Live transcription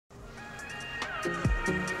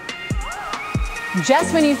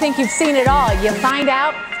Just when you think you've seen it all, you find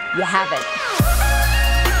out you haven't.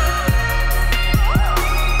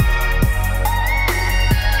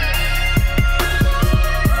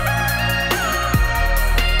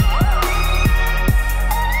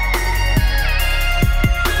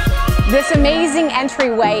 This amazing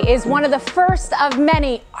entryway is one of the first of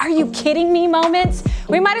many "are you kidding me" moments.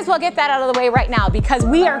 We might as well get that out of the way right now because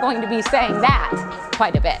we are going to be saying that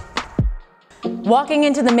quite a bit. Walking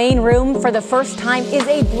into the main room for the first time is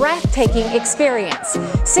a breathtaking experience.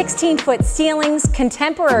 16-foot ceilings,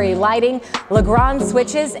 contemporary lighting, Legrand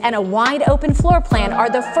switches, and a wide open floor plan are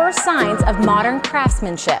the first signs of modern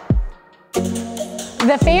craftsmanship.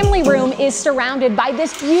 The family room is surrounded by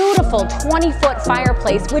this beautiful 20-foot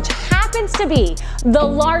fireplace, which happens to be the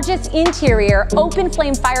largest interior open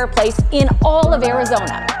flame fireplace in all of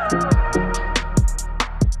Arizona.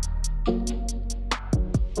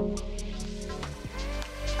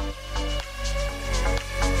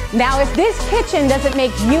 Now, if this kitchen doesn't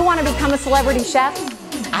make you want to become a celebrity chef,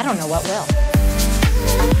 I don't know what will.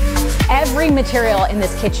 Every material in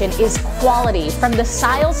this kitchen is quality, from the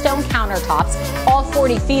Silestone countertops, all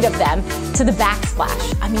 40 feet of them, to the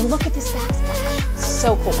backsplash. I mean, look at this backsplash.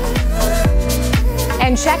 So cool.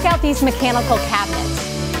 And check out these mechanical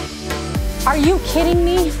cabinets. Are you kidding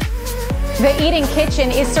me? The eating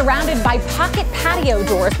kitchen is surrounded by pocket patio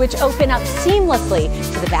doors, which open up seamlessly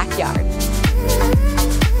to the backyard.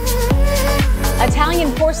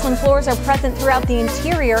 Italian porcelain floors are present throughout the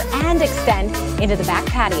interior and extend into the back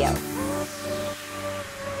patio.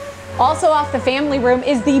 Also off the family room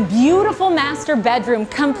is the beautiful master bedroom,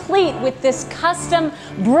 complete with this custom,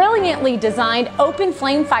 brilliantly designed open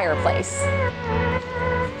flame fireplace.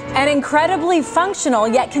 An incredibly functional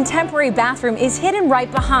yet contemporary bathroom is hidden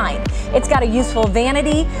right behind. It's got a useful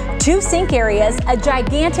vanity, 2 sink areas, a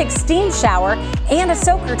gigantic steam shower, and a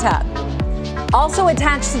soaker tub. Also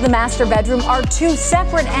attached to the master bedroom are 2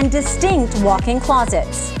 separate and distinct walk-in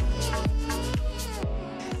closets.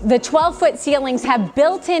 The 12-foot ceilings have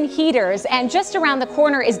built-in heaters, and just around the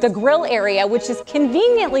corner is the grill area, which is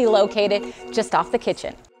conveniently located just off the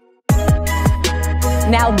kitchen.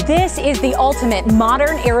 Now, this is the ultimate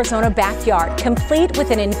modern Arizona backyard, complete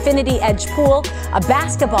with an infinity edge pool, a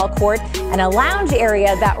basketball court, and a lounge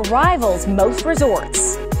area that rivals most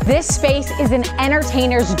resorts. This space is an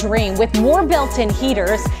entertainer's dream, with more built-in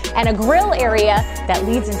heaters and a grill area that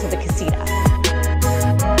leads into the casita.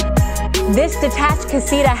 This detached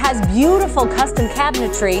casita has beautiful custom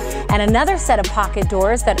cabinetry and another set of pocket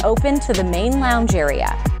doors that open to the main lounge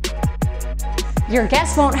area. Your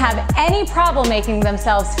guests won't have any problem making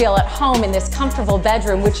themselves feel at home in this comfortable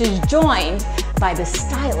bedroom, which is joined by the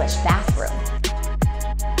stylish bathroom.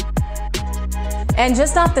 And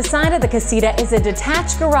just off the side of the casita is a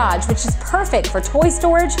detached garage, which is perfect for toy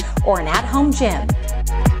storage or an at-home gym.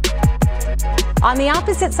 On the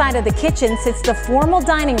opposite side of the kitchen sits the formal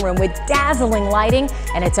dining room with dazzling lighting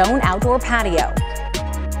and its own outdoor patio.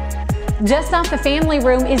 Just off the family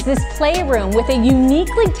room is this playroom with a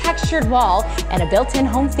uniquely textured wall and a built-in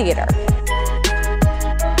home theater.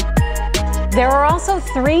 There are also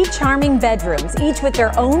 3 charming bedrooms, each with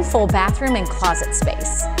their own full bathroom and closet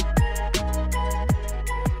space.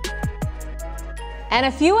 And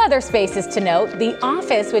a few other spaces to note: the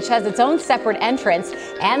office, which has its own separate entrance,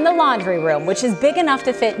 and the laundry room, which is big enough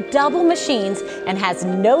to fit double machines and has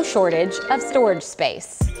no shortage of storage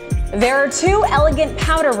space. There are 2 elegant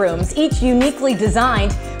powder rooms, each uniquely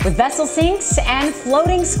designed, with vessel sinks and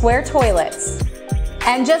floating square toilets.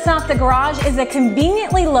 And just off the garage is a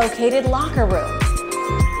conveniently located locker room.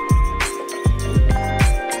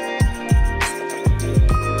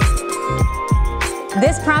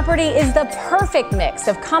 This property is the perfect mix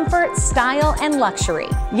of comfort, style, and luxury.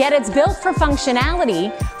 Yet it's built for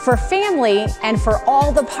functionality, for family, and for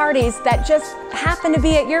all the parties that just happen to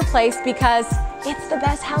be at your place, because it's the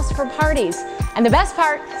best house for parties. And the best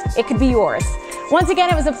part, it could be yours. Once again,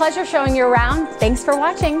 it was a pleasure showing you around. Thanks for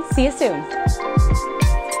watching. See you soon.